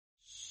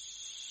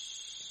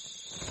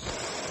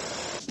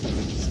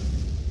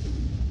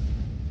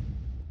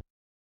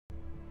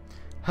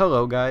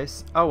Hello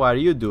guys, how are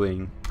you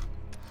doing?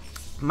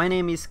 My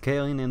name is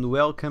Kaelin and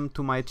welcome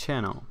to my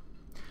channel.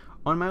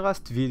 On my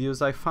last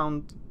videos I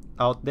found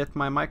out that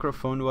my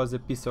microphone was a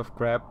piece of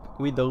crap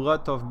with a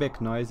lot of back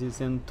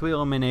noises, and to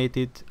eliminate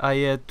it I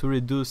had to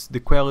reduce the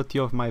quality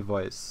of my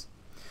voice.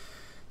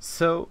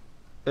 So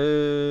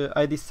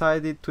I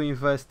decided to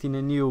invest in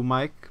a new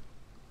mic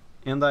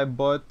and I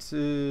bought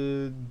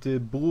the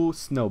Blue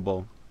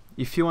Snowball.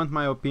 If you want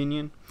my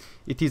opinion,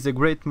 it is a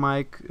great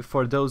mic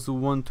for those who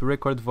want to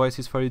record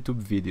voices for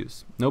YouTube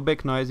videos. No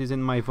back noises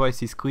and my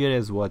voice is clear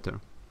as water.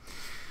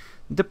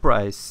 The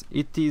price,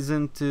 it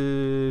isn't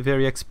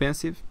very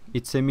expensive,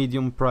 it's a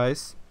medium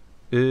price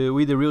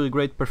with a really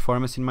great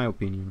performance in my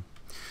opinion.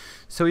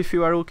 So if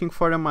you are looking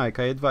for a mic,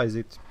 I advise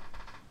it.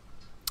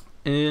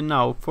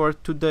 Now for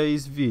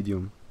today's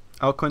video,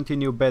 I'll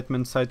continue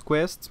Batman side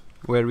quest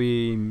where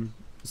we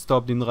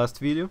stopped in the last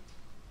video.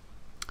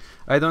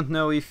 I don't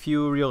know if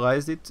you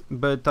realized it,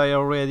 but I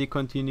already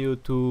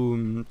continued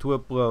to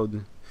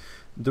upload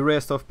the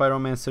rest of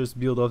Pyromancer's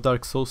build of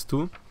Dark Souls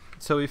 2,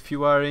 so if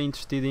you are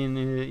interested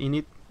in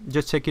it,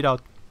 just check it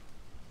out.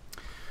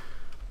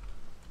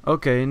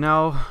 Okay,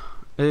 now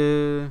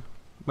where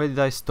did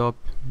I stop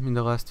in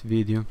the last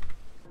video?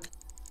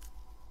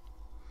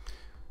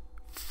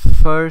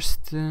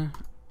 First,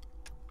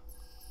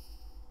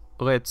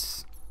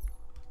 let's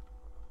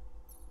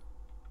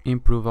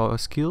improve our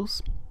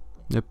skills.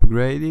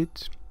 Upgrade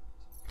it.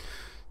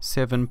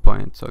 7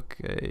 points.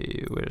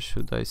 Okay, where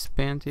should I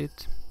spend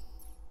it?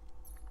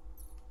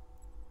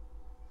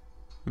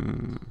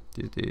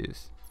 This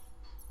is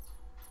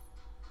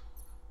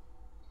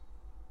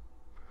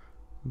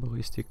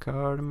ballistic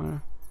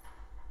armor.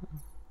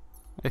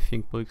 I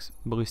think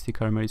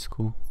ballistic armor is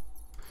cool.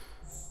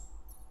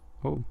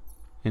 Oh,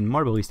 and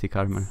more ballistic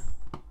armor.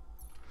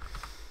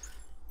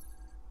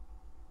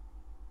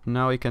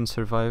 Now I can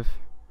survive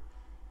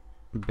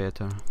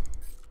better.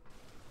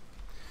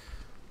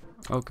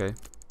 Okay.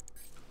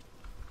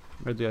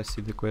 Where do I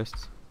see the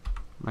quests?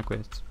 My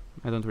quests.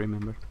 I don't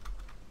remember.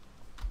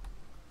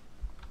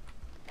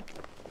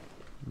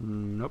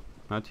 Nope,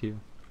 not here.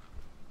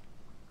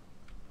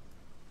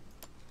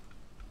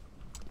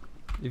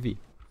 V.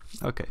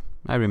 Okay,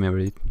 I remember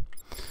it.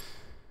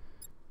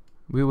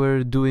 We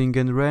were doing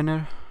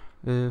Gunrunner.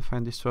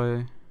 Find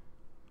destroy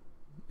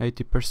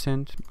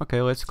 80%.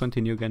 Okay, let's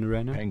continue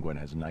Gunrunner. Penguin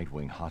has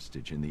Nightwing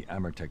hostage in the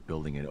Amertech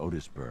building in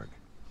Otisburg.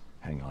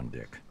 Hang on,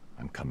 Dick.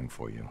 I'm coming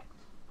for you.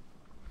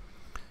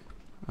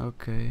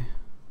 Okay.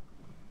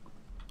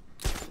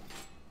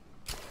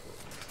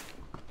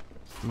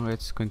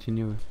 Let's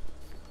continue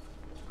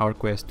our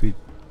quest with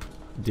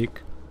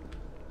Dick.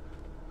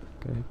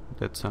 Okay,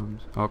 that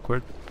sounds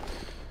awkward.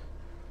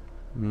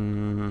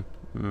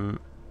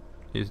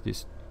 Is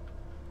this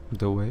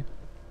the way?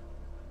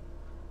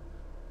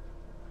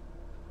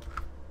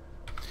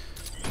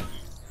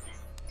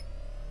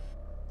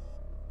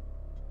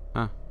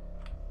 Ah.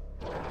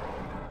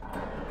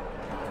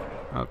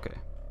 Okay,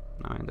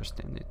 now I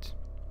understand it.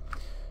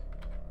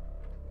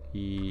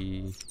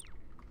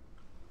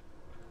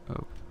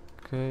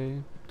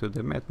 Okay, to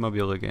the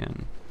Batmobile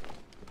again.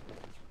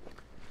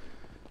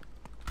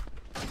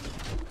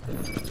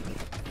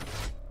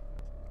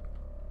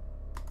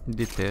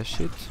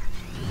 Detach it.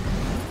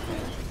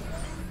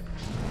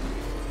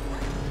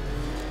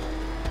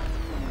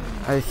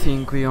 I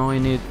think we only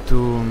need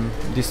to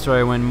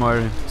destroy one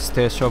more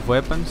stash of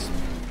weapons.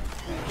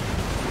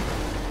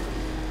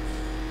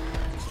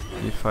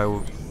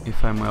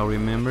 If I'm well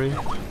remembering.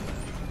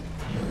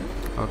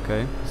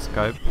 Okay,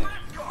 Skype.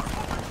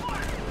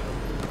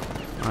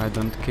 I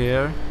don't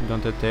care.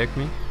 Don't attack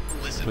me,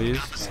 please.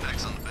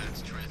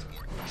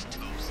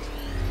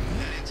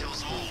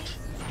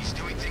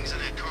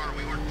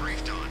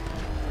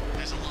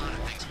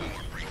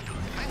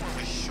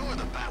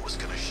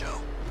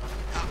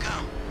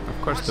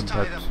 Of course the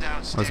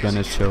bat was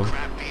gonna show.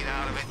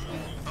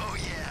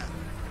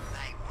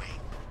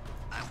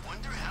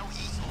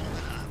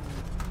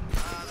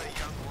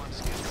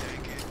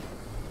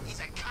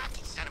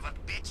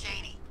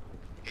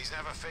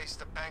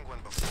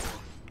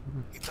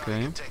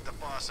 Okay. Take the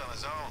boss on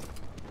his own.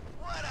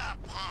 What a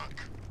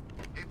punk!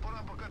 He put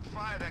up a good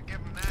fight, I give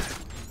him that.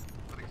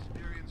 But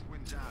experience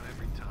wins out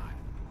every time.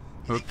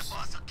 Oops.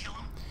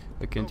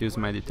 I can't use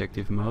my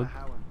detective mode.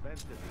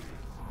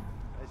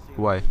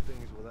 Why?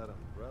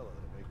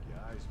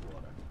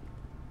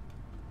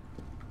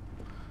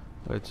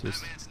 Let's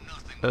just...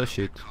 Oh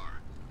shit.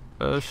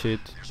 Oh shit.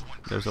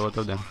 There's a lot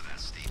of them.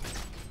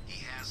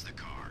 He has the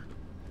car.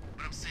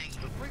 But I'm saying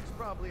the freak's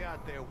probably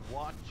out there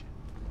watching.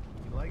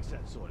 He likes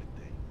that sort of thing.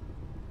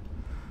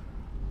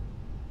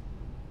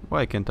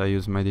 Why can't I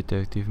use my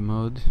detective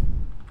mode?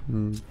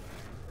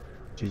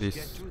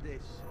 This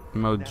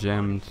mode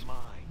jammed.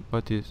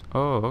 What is...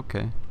 Oh,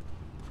 okay.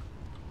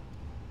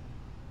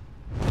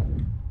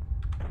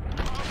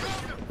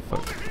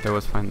 Fuck, I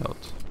was found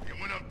out. You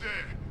went up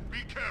there.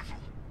 Be careful.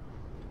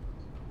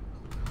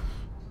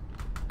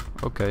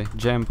 Okay,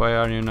 jump, why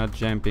are you not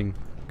jumping?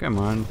 Come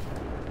on.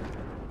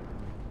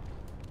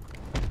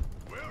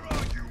 Where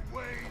are you,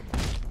 Wayne?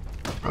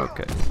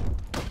 Okay.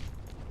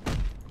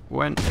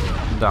 Went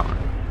down.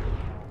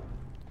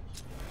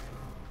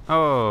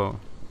 Oh,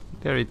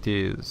 there it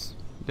is.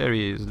 There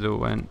is the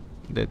one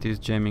that is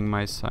jamming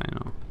my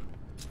sino.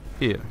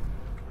 Here.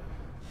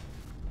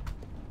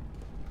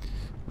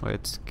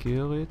 Let's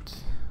kill it.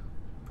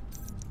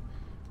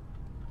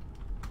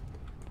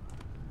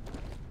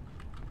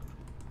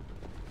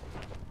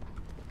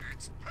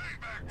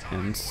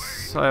 And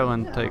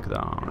silent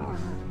takedown.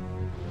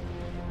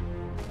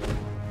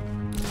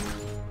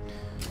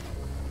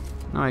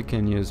 Now I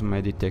can use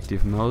my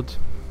detective mode.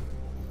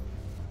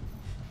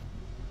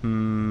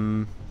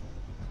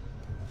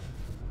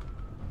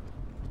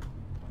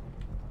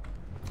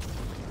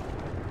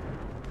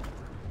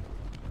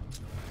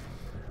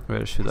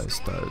 Where should I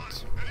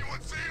start?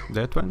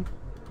 That one?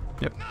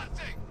 Yep.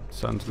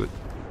 Sounds good.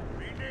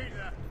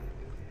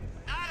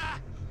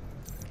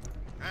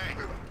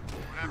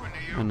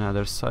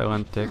 Another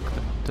silent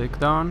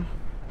takedown.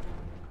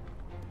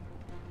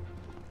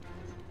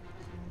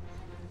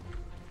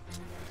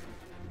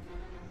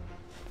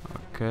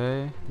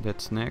 Okay,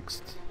 that's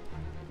next.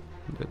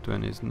 That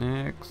one is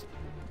next.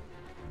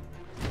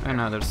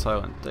 Another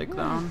silent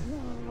takedown.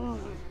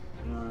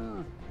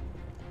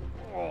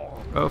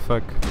 Oh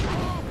fuck.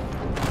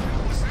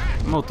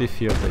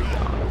 Multi-field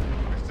takedown.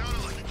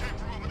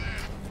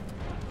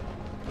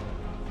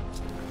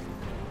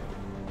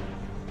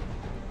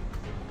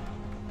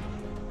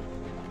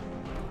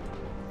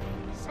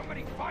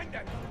 Somebody find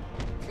that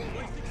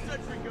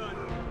successor gun.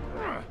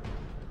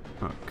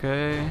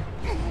 Okay.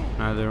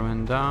 Another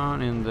one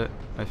down, and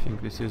I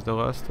think this is the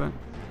last one.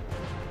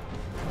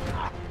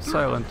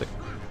 Silent.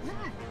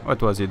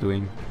 What was he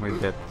doing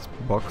with that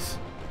box?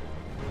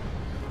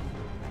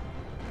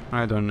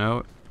 I don't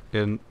know,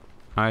 and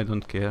I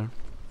don't care.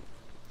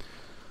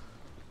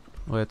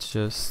 Let's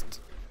just...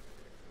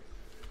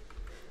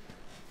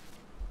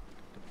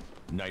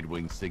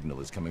 Nightwing's signal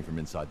is coming from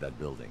inside that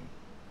building.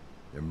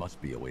 There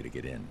must be a way to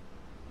get in.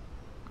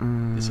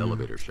 This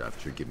elevator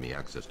shaft should give me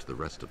access to the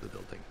rest of the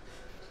building.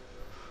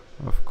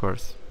 Of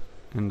course.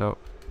 And how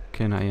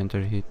can I enter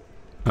it?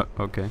 Oh,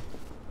 okay.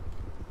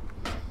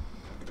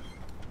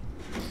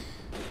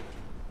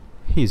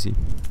 Easy.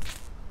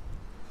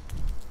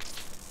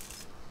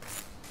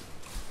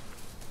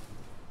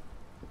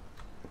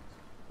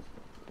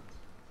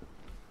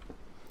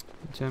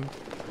 Jump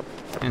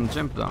and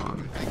jump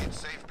down. Think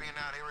it's safe being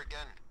out here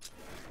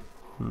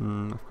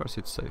again? Of course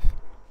it's safe.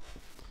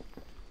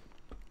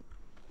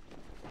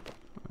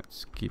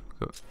 Let's keep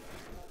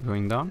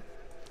going down.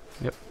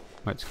 Yep,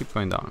 let's keep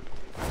going down.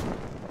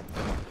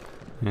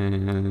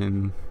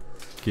 And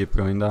keep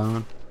going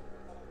down.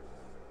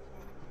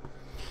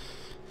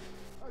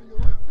 How do you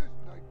like this,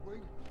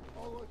 Nightwing?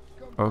 All us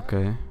scumbags,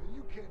 Okay. and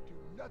you can't do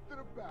nothing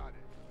about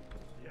it.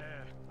 Yeah,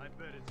 I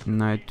bet it's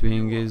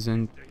Nightwing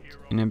isn't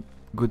in a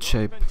good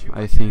shape,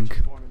 I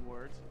think.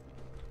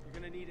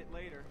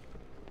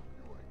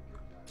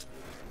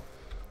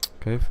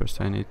 Okay, first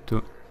I need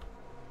to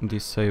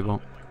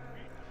disable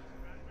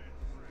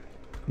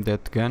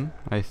that gun,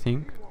 I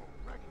think,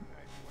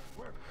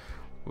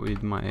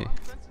 with my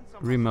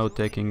remote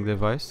taking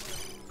device,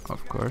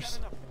 of course.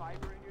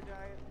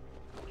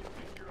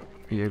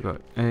 Here you go,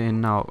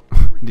 and now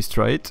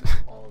destroy it.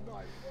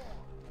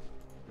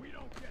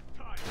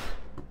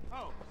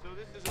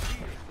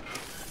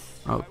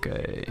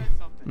 Okay,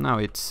 now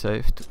it's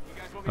safe to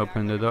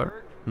open the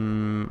door.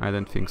 I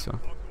don't think so.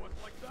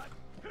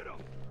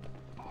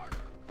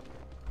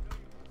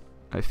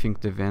 I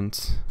think the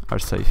vents are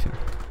safer.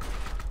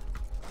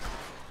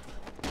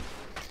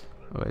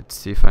 Let's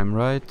see if I'm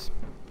right.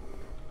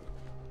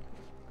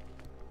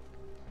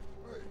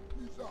 Hey,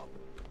 he's up.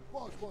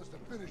 Boss wants to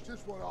finish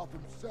this one off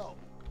himself.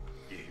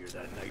 You hear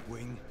that,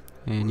 Nightwing?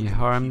 Any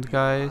harmed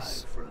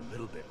guys? For a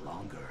little bit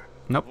longer.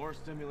 Nope. More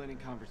stimulating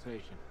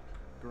conversation.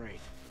 Great.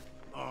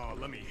 Oh,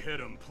 let me hit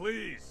him,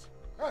 please.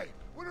 Hey,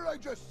 what did I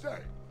just say?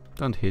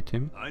 Don't hit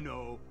him. I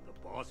know. The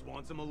boss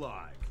wants him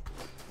alive.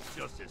 It's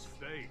just his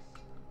face.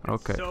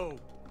 Okay. So,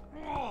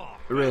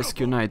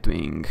 Rescue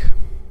Nightwing.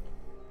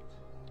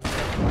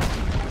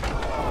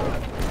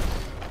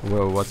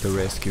 Whoa, what a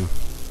rescue.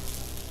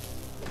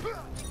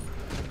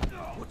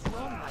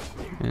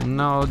 And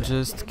now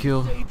just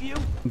kill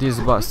these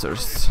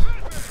bastards.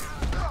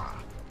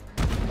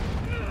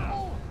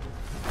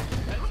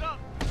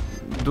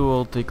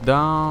 Dual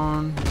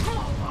takedown.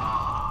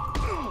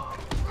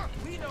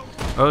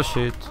 Oh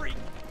shit.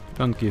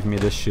 Don't give me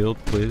the shield,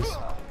 please.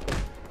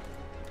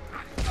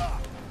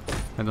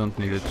 I don't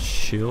need a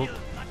shield.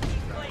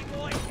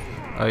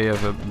 I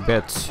have a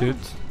bad suit,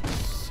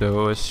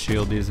 so a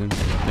shield isn't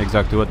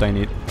exactly what I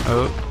need.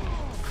 Oh.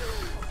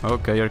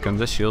 Okay, here comes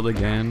the shield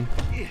again.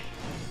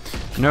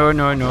 No,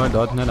 no, no,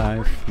 not the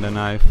knife. The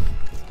knife.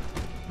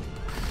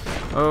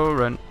 Oh,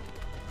 run.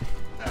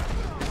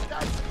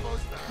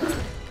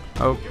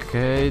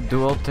 Okay,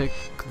 dual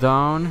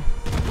takedown.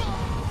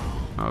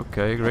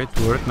 Okay, great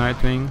work,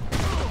 Nightwing.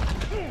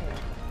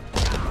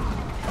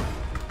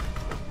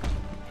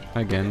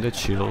 Again, the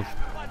shield.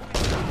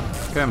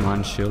 Come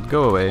on, shield,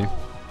 go away.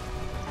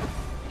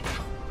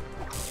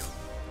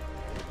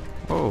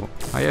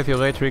 I have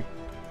electric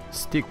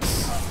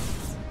sticks.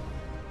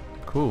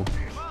 Cool.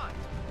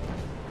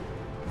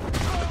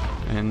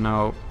 And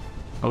now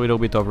a little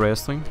bit of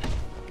wrestling.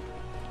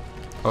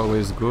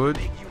 Always good.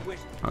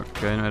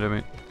 Okay, wait a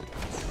minute.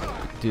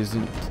 It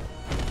isn't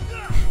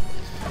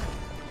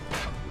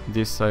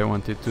this I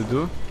wanted to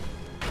do.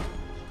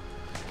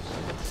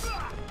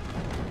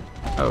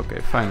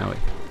 Okay, finally.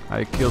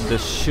 I killed the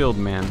shield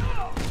man.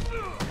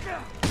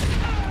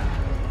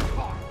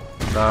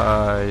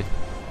 Die.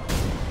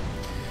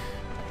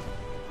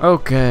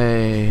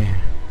 Okay.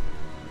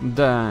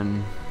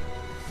 Done.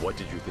 What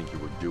did you think you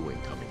were doing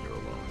coming here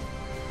alone?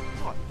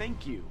 Oh,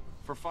 thank you.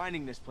 For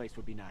finding this place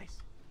would be nice.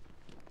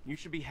 You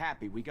should be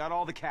happy. We got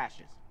all the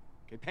caches.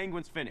 Okay,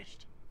 Penguin's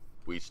finished.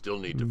 We still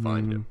need to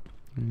find him.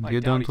 I You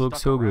doubt don't he's look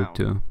stuck so around. good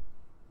too.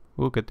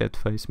 Look at that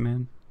face,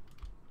 man.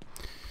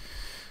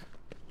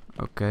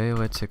 Okay,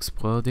 let's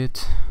explode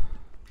it.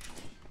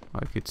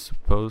 Like it's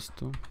supposed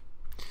to.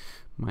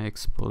 My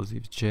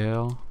explosive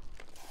gel.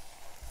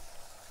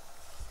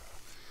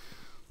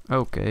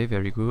 Okay,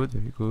 very good,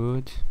 very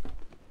good.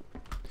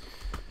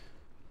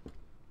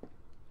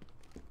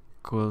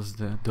 Close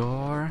the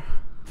door.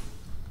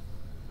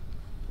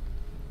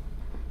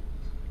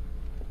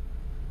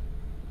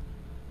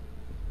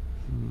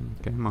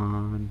 Come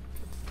on.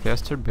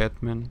 Faster,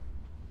 Batman.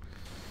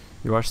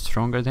 You are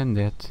stronger than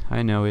that.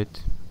 I know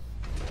it.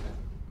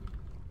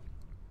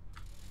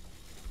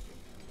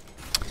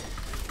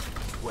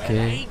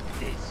 Okay.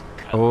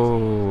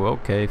 Oh,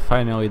 okay.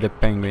 Finally the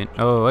Penguin.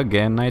 Oh,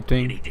 again, You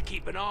Nightwing. need to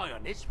keep an eye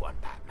on this one,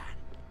 Batman.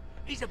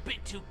 He's a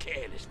bit too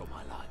careless for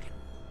my liking.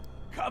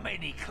 Come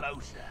any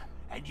closer,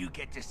 and you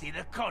get to see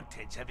the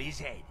contents of his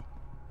head.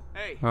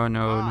 Hey. Oh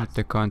no, Oz, not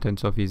the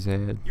contents of his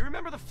head. You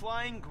remember the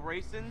Flying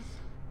Graysons?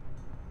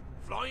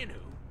 Flying who?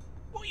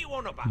 What are you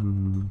on about?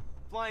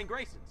 Flying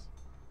Graysons.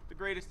 The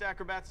greatest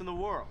acrobats in the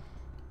world.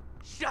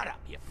 Shut up,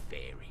 you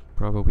fairy.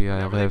 Probably I'll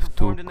Whenever they have to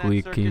performed in that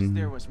click circus,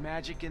 there in. was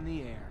magic in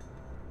the air.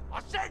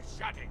 I said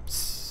shut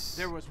it.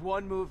 There was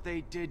one move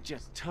they did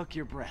just took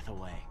your breath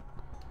away.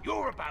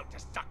 You're about to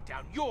suck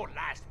down your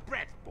last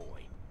breath,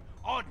 boy.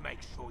 I'd make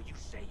sure you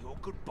say your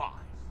goodbyes.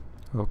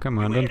 Oh, come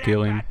You on, hear don't that,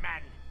 kill him.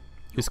 Batman?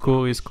 He's Your cool,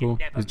 brother he's should cool.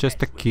 never He's just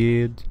a mess with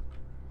kid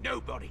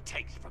Nobody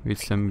takes from with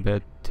me. some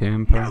bad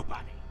temper.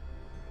 Nobody.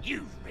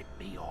 You've ripped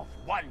me off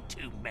one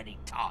too many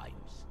times.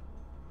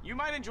 You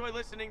might enjoy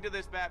listening to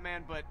this,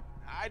 Batman, but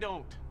I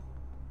don't.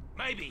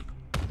 Maybe.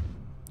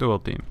 Dual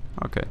team,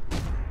 okay.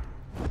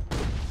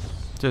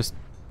 Just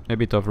a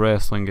bit of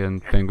wrestling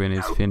and Penguin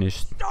is No,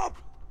 finished. Stop!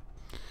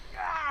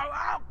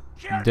 I'll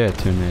kill you.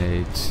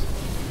 Detonate.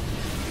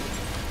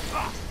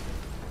 Ah,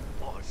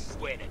 I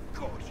swear to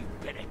God, you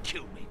better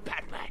kill me,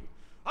 Batman.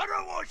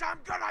 Otherwise, I'm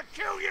gonna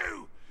kill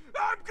you.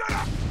 I'm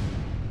gonna.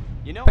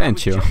 You know,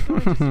 Punch I you. was just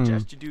going to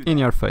suggest you do that. In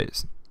your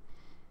face.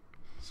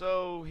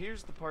 So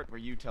here's the part where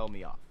you tell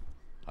me off.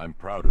 I'm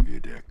proud of you,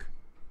 Dick.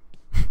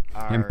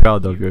 I'm Are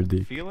proud of you your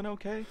dick. Feeling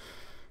okay?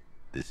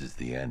 This is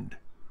the end.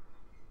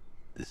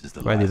 This is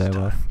the Why last did I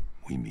time laugh?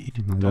 we meet.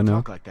 I Don't don't know.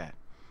 talk like that.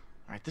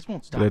 All right, this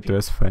won't stop That you.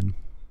 was fun.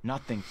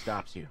 Nothing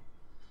stops you.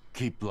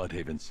 Keep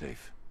Bloodhaven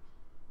safe.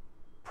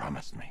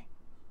 Promise me.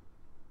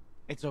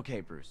 It's okay,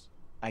 Bruce.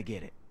 I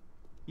get it.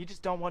 You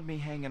just don't want me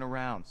hanging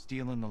around,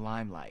 stealing the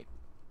limelight.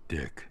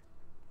 Dick.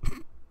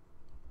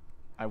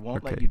 I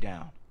won't let Okay. you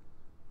down.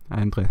 I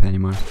don't breathe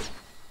anymore.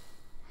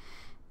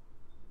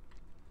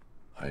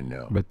 I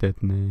know. But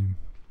that name.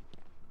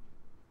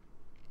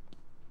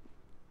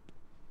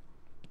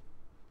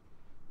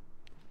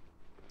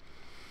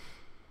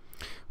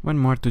 One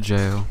more to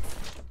jail.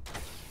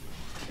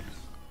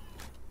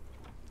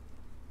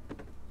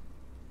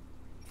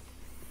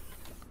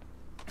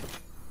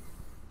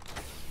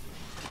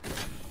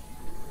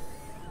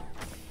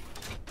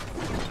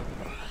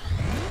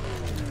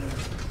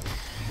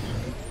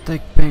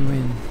 Take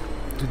Penguin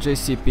to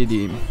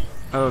JCPD.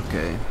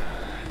 Okay.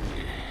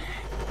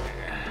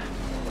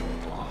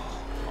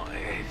 My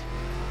head.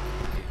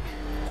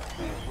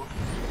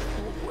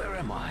 Where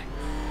am I?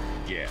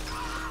 Yeah.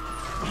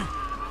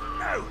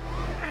 No!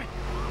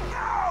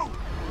 No!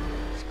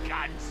 These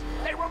guns,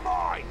 they were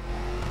mine!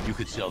 You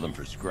could sell them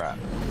for scrap.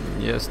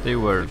 Yes, they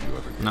were. If you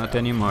ever get Not out.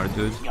 anymore,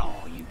 dude. Oh,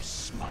 you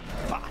smug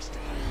bastard.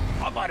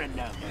 I might have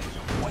known there was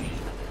a way into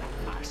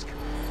that mask.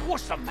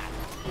 What's the matter?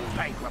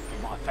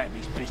 Bankrupting my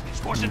family's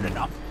business wasn't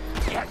enough.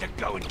 You had to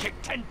go and kick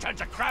 10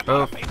 tons of crap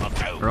Oh, out of people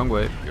too. wrong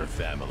way. Your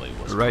family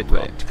was Right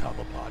way. corrupt,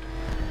 Cobblepot.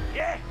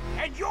 Yeah,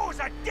 and yours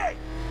are dead.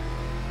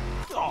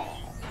 Oh,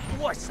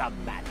 what's the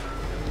matter?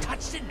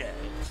 Touch the nerve.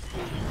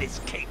 This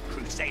Cape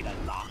Crusader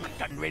lark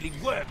doesn't really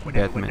work when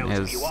Batman everyone knows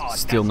has who you are.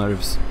 steel does it?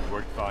 nerves.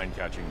 Worked fine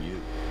catching you.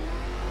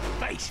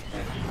 Face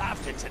it,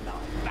 after tonight,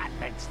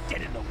 Batman's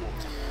dead in the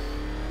water.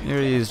 Here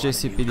he is,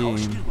 Want a new JCPD.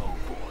 costume,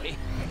 old boy?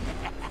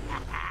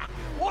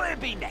 What'll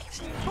be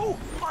next? Oh,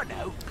 I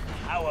know.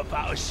 How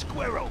about a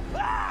squirrel?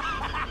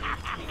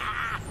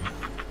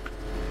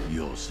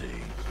 You'll see.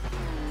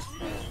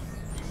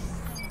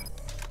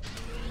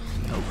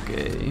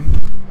 Okay.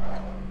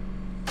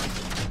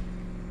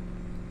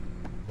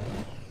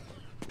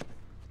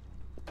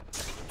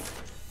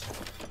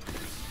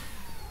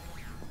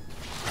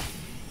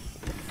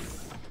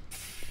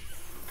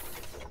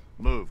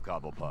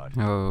 Cobblepot.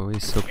 Oh,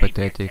 he's so Keep your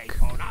pathetic.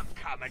 tape on, I'm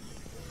coming.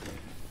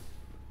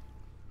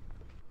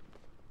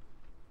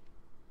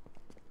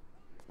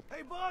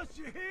 Hey, boss,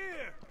 you're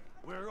here.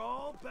 We're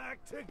all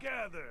back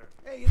together.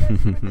 Hey, it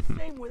hasn't been the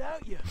same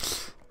without you.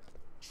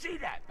 See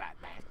that,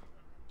 Batman?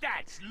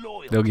 That's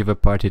loyal. They'll give a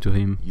party to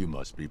him. You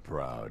must be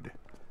proud.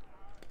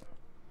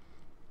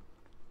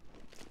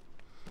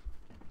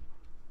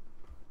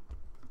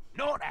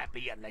 Not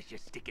happy unless you're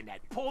sticking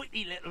that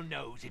pointy little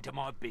nose into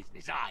my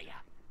business, are ya?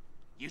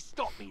 You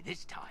stopped me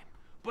this time,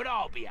 but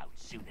I'll be out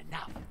soon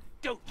enough.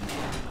 Don't you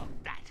worry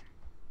about that.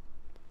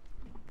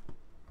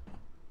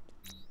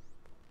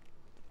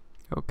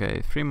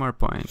 Okay, 3 more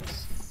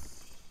points.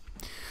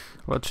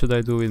 What should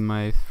I do with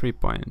my 3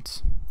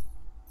 points?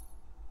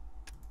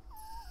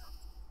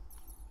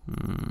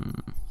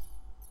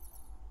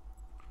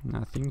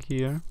 Nothing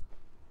here.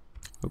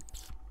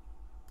 Oops.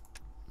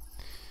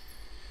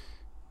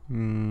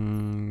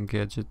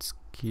 Gadget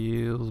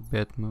skills,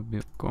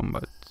 Batmobile,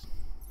 combat.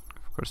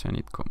 Of course I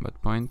need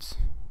combat points.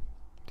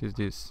 What is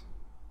this?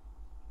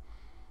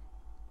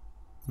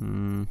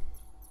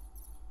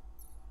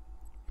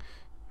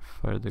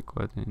 Fire the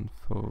quad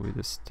info with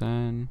a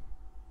stun.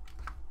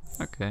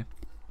 Okay,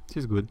 this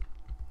is good.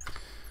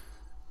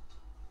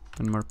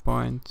 1 more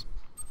point.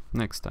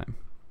 Next time.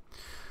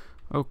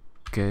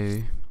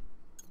 Okay,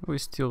 we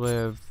still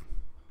have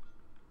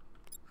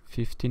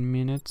 15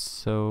 minutes,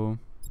 so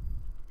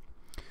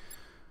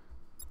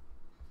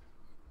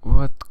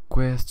what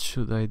quest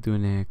should I do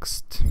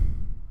next?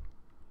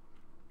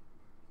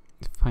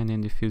 Find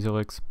and defuse all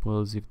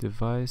explosive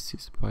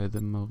devices by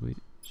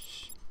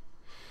demolish.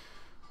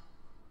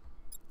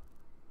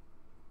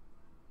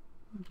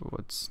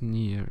 What's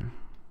near?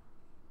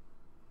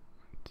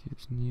 What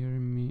is near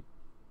me?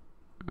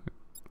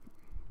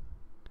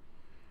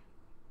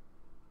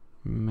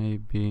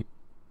 Maybe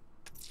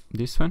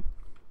this one?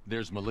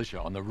 There's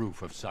militia on the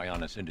roof of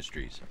Sionis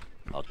Industries.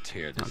 I'll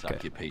tear this Okay.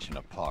 occupation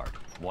apart,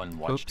 one Oops,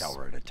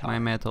 watchtower at a time. my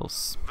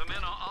metals. The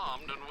men are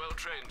armed and well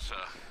trained,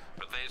 sir,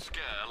 but they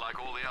scare like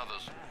all the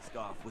others.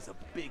 Scarf was a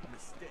big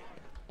mistake.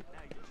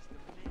 Now you're just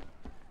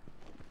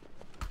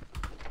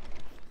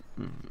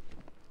a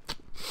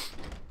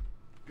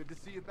Good to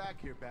see you back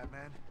here,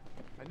 Batman.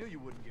 I knew you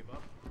wouldn't give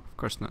up. Of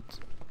course not.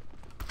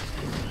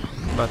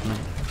 Batman,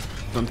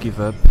 don't give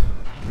up.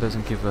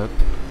 Doesn't give up.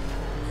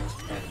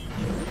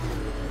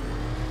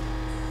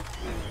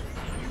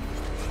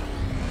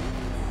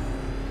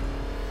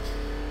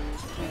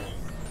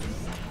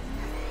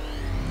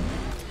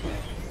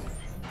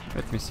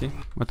 Let me see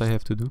what I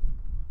have to do.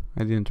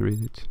 I didn't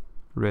read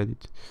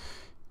it.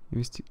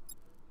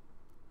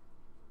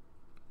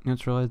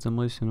 Neutralize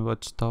demolition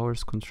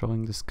watchtowers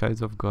controlling the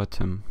skies of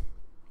Gotham.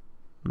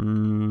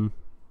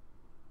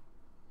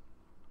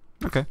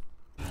 Okay.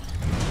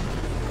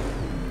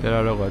 There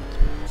are a lot.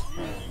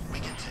 We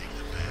can take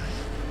the bad.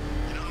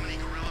 You know how many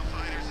guerrilla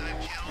fighters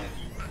I've killed?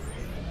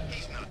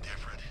 He's no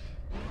different.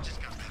 Just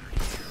got better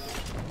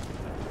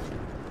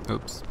gear.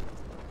 Oops.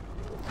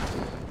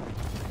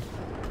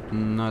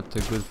 Not a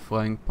good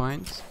flying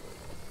point,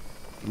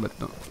 but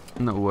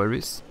no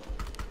worries.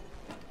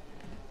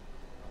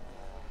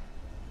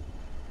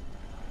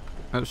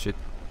 Oh shit.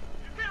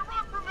 You can't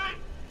run from me!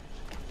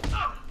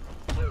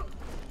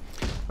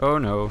 Oh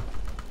no.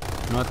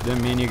 Not the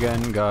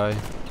minigun guy.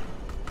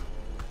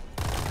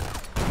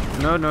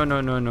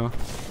 No.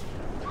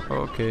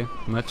 Okay,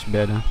 much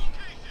better.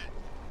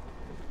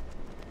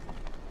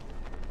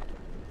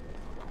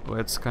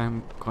 Let's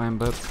climb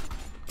up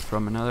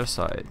from another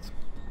side.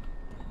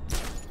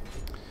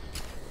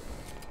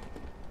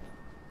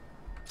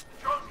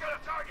 Drone's got a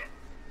target!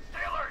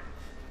 Stay alert!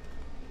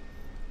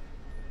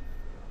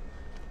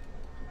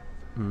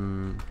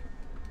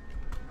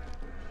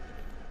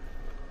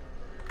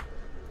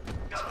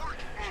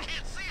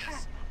 Can't see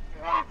us.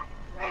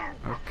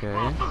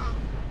 Okay.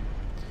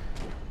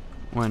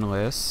 One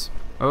less.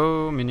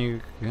 Oh,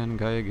 minigun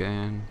guy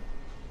again.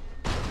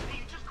 Hey,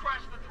 you just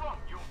crashed the drone.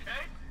 You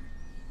okay?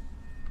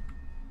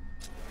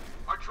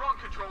 Our drone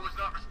controller's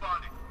not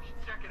responding. We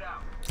should check it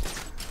out.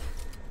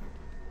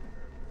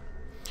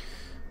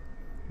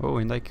 Oh,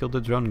 and I killed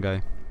the drone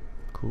guy.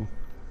 Cool.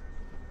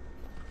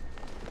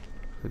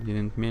 I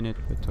didn't mean it,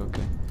 but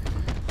okay.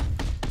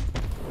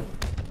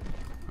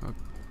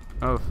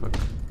 Oh fuck.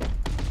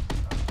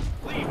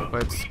 Leave 'em.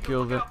 Let's We need to kill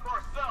look the... out for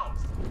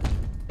ourselves.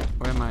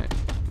 Where am I?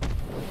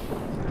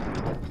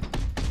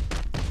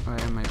 Where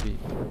am I be?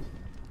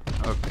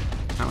 Okay,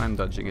 now I'm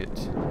dodging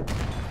it.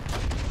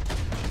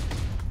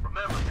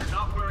 Remember, you're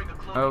not wearing a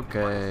clothing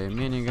Okay, device.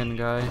 minigun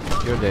guy,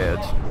 you're dead.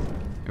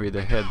 With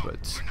a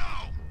headbutt.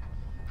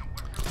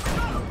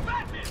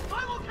 Batman,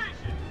 my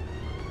location!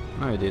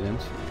 No, I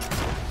didn't.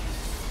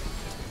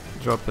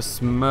 Drop a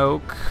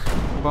smoke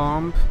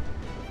bomb.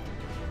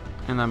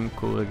 And I'm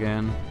cool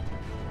again.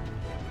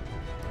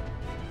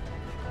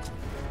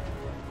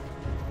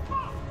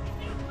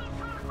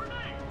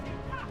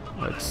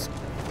 Let's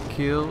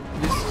kill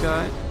this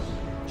guy.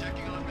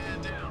 Checking on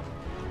man down.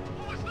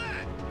 What was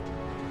that?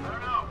 I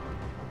don't know.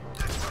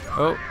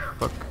 Oh,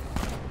 fuck.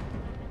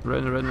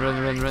 Run.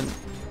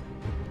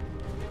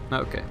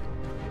 Okay.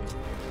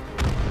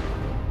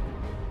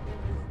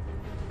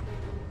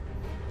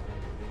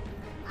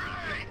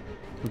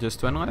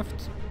 Just one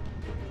left?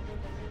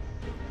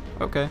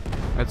 Okay,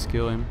 let's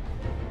kill him.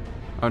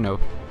 Oh no,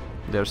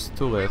 there's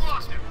two left.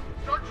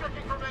 Start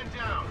checking for men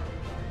down.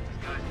 This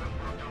guy's been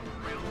worked over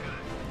real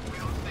good. We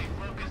don't stay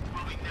focused,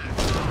 we'll be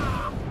next.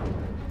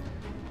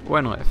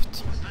 One left.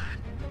 What's that?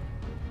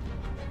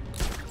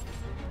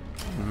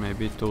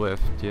 Maybe two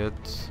left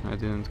yet. I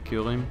didn't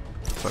kill him.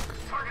 Fuck.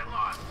 Target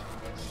lost.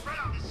 Spread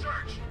out and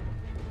search.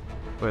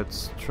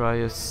 Let's try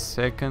a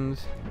second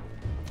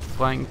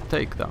flying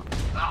takedown.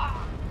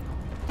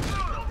 Dude,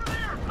 over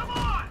there, come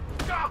on!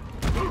 Go!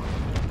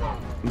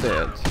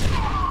 Dead.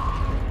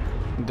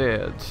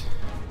 Dead.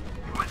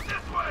 He went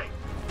this way.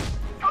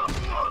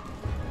 Go!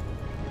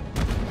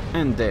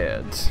 And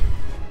dead.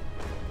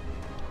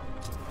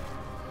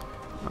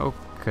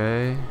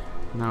 Okay.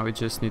 Now we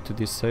just need to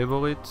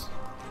disable it.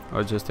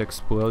 Or just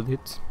explode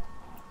it.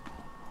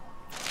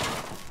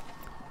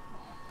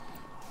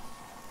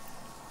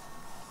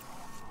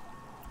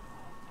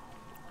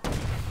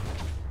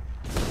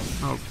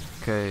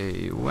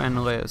 Okay,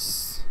 one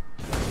less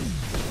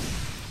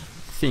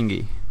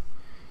thingy.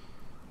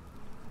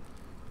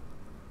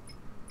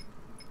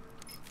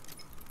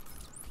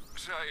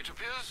 Sir, it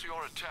appears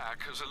your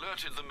attack has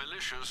alerted the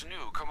militia's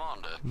new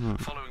commander,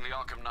 following the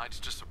Arkham Knight's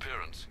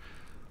disappearance.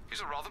 He's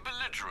a rather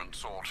belligerent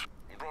sort,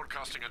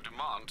 broadcasting a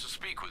demand to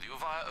speak with you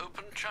via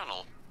open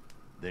channel.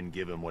 Then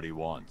give him what he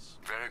wants.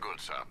 Very good,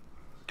 sir.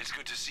 It's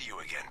good to see you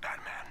again,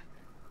 Batman.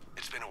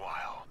 It's been a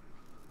while.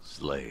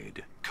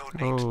 Slade.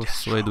 Codenamed Oh, Deathstroke,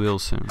 Slade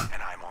Wilson.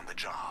 and I'm on the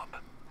job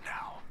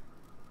now.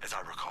 As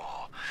I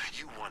recall,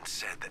 you once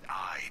said that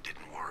I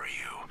didn't worry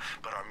you,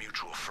 but our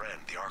mutual friend,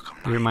 the Arkham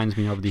Knight, He reminds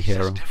me of the he's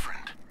hero.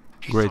 different.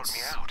 He Great sought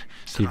me out,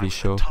 said TV I was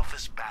show. the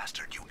toughest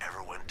bastard you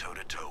ever went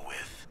toe-to-toe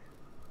with.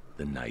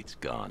 The night's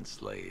gone,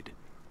 Slade.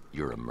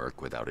 You're a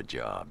merc without a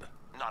job.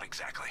 Not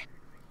exactly.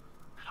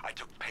 I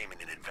took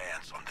payment in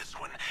advance on this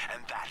one,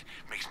 and that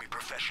makes me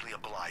professionally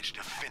obliged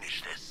to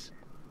finish this.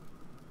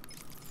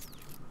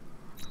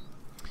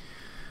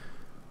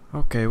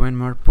 Okay, one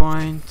more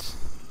point.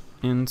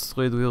 And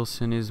Slade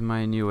Wilson is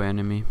my new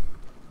enemy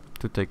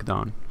to take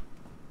down.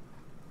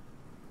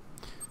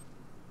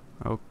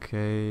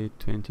 Okay,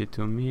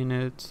 22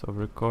 minutes of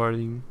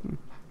recording.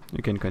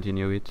 You can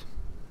continue it.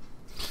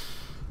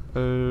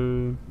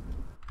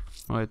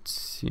 Let's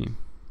see.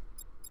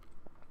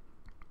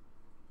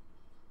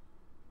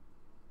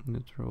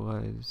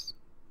 Neutralize.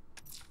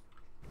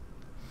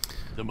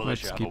 The Let's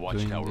militia have a keep doing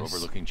watchtower this.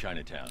 overlooking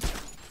Chinatown.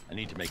 I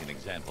need to make an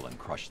example and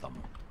crush them.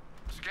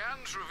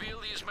 Scans reveal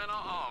these men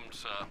are armed,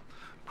 sir.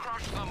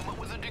 Crush them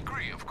with a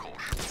degree of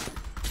caution.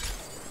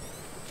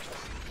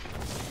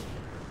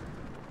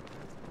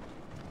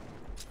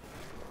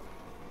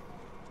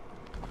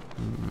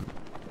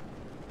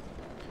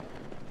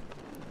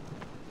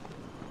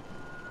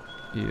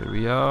 Here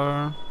we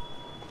are.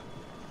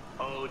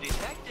 Oh,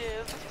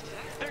 detective.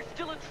 There's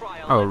still a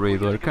trial. Oh, left for you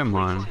Riddler, to come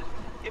complete. on.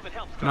 If it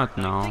helps, Not Dark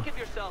Knight, now. think of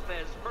yourself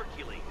as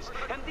Hercules,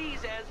 and these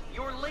as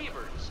your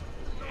labors.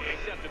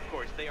 Except, of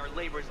course, they are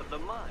labors of the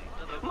mind.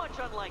 Much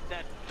unlike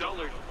that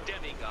dullard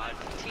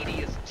demigod's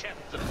tedious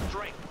tests of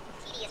strength.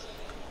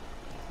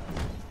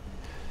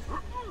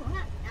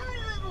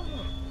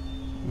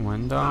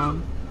 One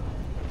down.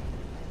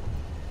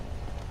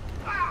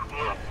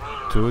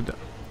 Two down.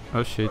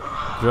 Oh shit.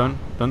 Drone,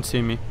 don't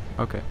see me.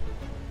 Okay.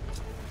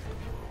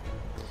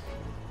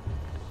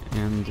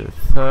 And the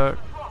third.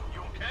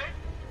 You okay?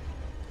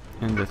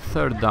 And the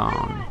third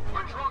down.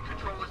 Our drone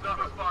control is not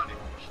responding.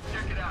 You should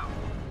check it out.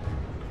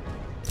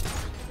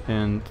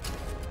 And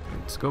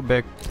let's go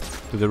back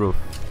to the roof.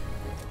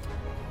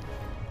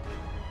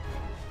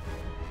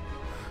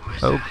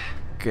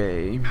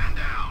 Okay. Man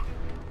down.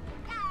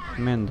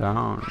 Man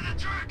down.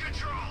 Turret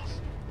controls.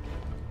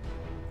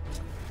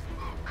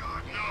 Oh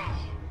God,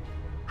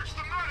 no. It's the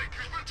medic.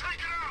 He's been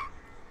taken out.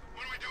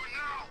 What do we do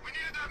now? We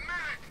needed that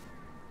medic.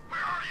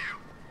 Where are you?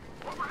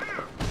 Over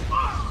here.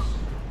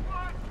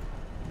 What?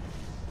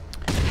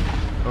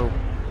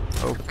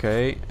 Oh,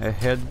 okay. A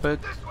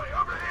headbutt This way,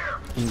 over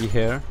here. in the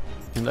hair,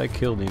 and I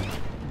killed him.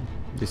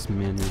 This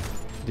man,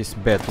 this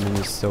Batman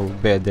is so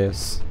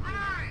badass.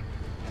 Grenade.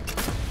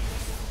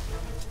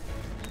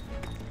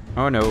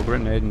 Oh no,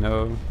 grenade,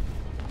 no.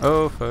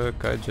 Oh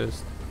fuck, I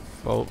just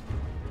fall.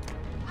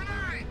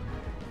 Grenade.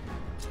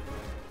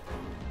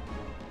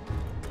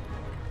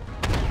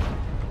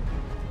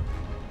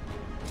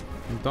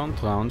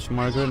 Don't launch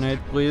more grenade,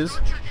 please.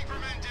 Start checking for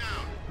men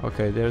down.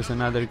 Okay, there's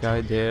another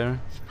guy there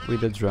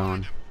with a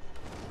drone.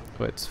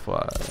 Let's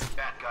fly.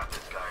 Bat got this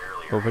guy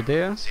earlier. Over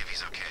there? See if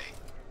he's okay.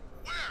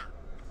 Where?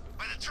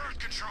 By the turret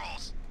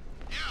controls.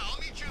 Yeah, I'll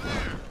meet you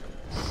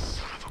there.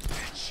 Son of a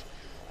bitch.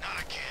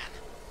 Not again.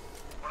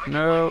 When I get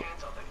No. my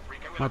hands on that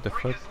freak, I'm What the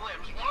gonna break fuck? his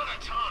limbs one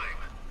at a time.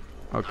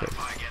 Okay. If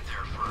I get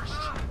there first.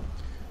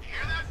 You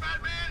hear that,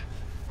 Batman?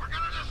 We're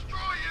gonna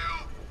destroy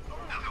you.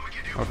 Nothing we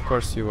can do Of for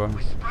course you are.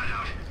 it. Spread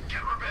out.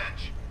 Get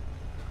revenge.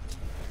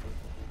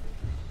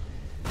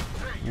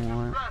 Hey, you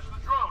What? just crashed the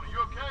drone. Are you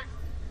okay?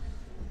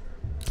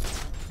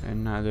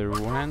 Another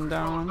one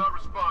down. Not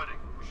responding.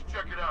 We should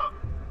check it out.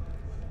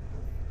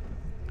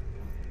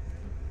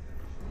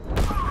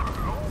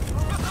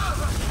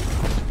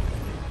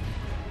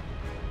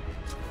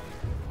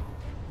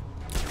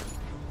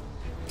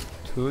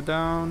 Two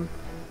down.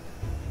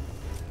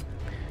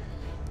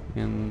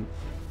 And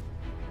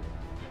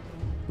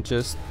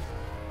just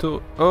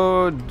two.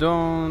 Oh,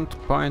 don't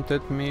point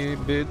at me,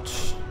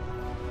 bitch.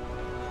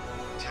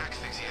 Tack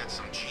thinks he had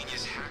some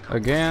genius hack.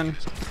 Again.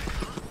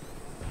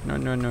 No,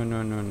 no, no,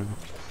 no, no, no.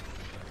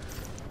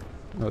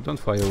 No, don't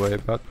fly away,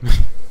 Batman.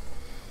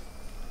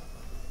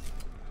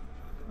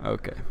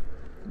 Okay,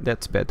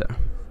 that's better.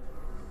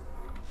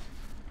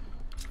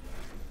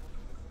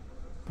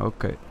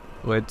 Okay,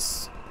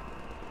 let's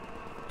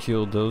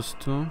kill those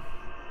two.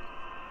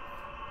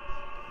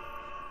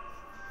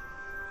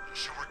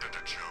 She worked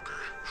under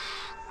Joker.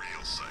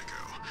 Real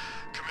psycho.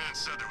 Command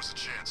said there was a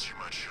chance she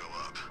might show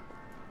up.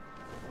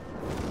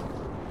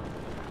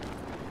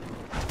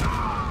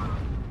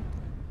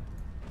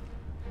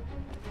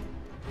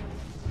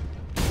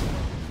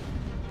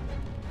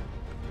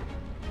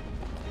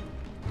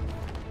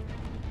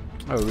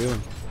 Oh, really?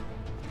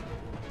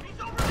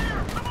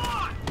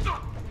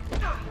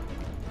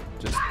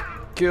 Just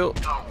kill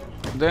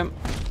them.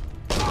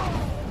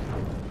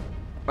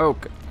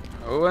 Okay,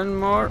 one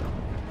more.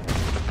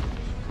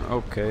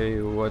 Okay,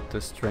 what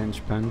a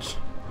strange punch.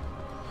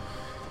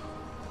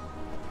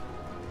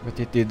 But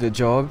it did the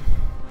job,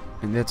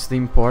 and that's the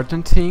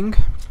important thing.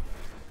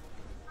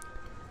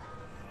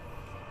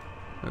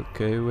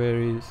 Okay,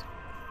 where is...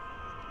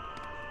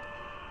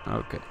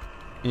 Okay,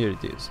 here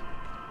it is.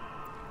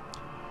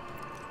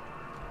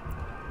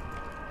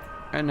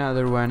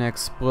 Another one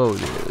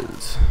exploded.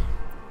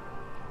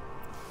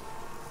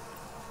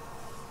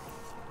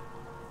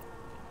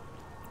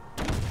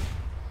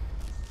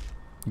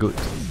 Good.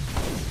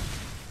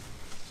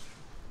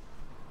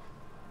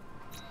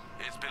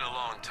 It's been a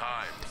long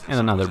time. And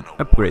another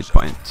upgrade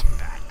point.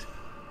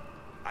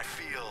 I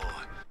feel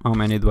How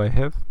many do I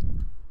have?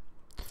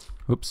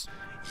 Oops.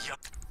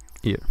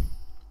 Here.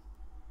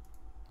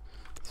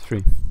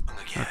 3.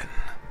 Okay.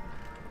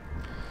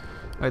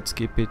 Let's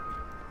keep it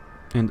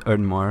and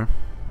earn more.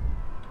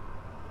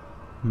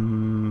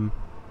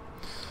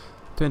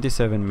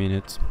 27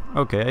 minutes.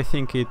 Okay, I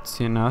think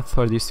it's enough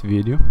for this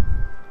video.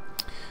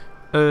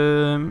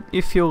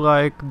 If you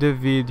like the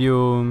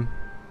video,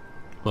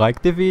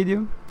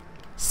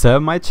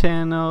 sub my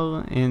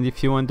channel, and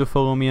if you want to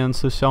follow me on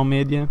social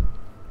media,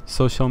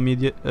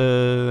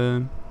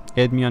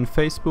 add me on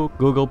Facebook,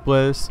 Google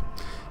Plus,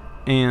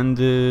 and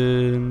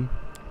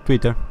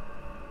Twitter.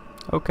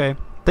 Okay,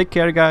 take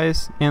care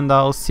guys, and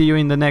I'll see you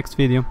in the next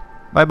video.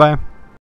 Bye bye.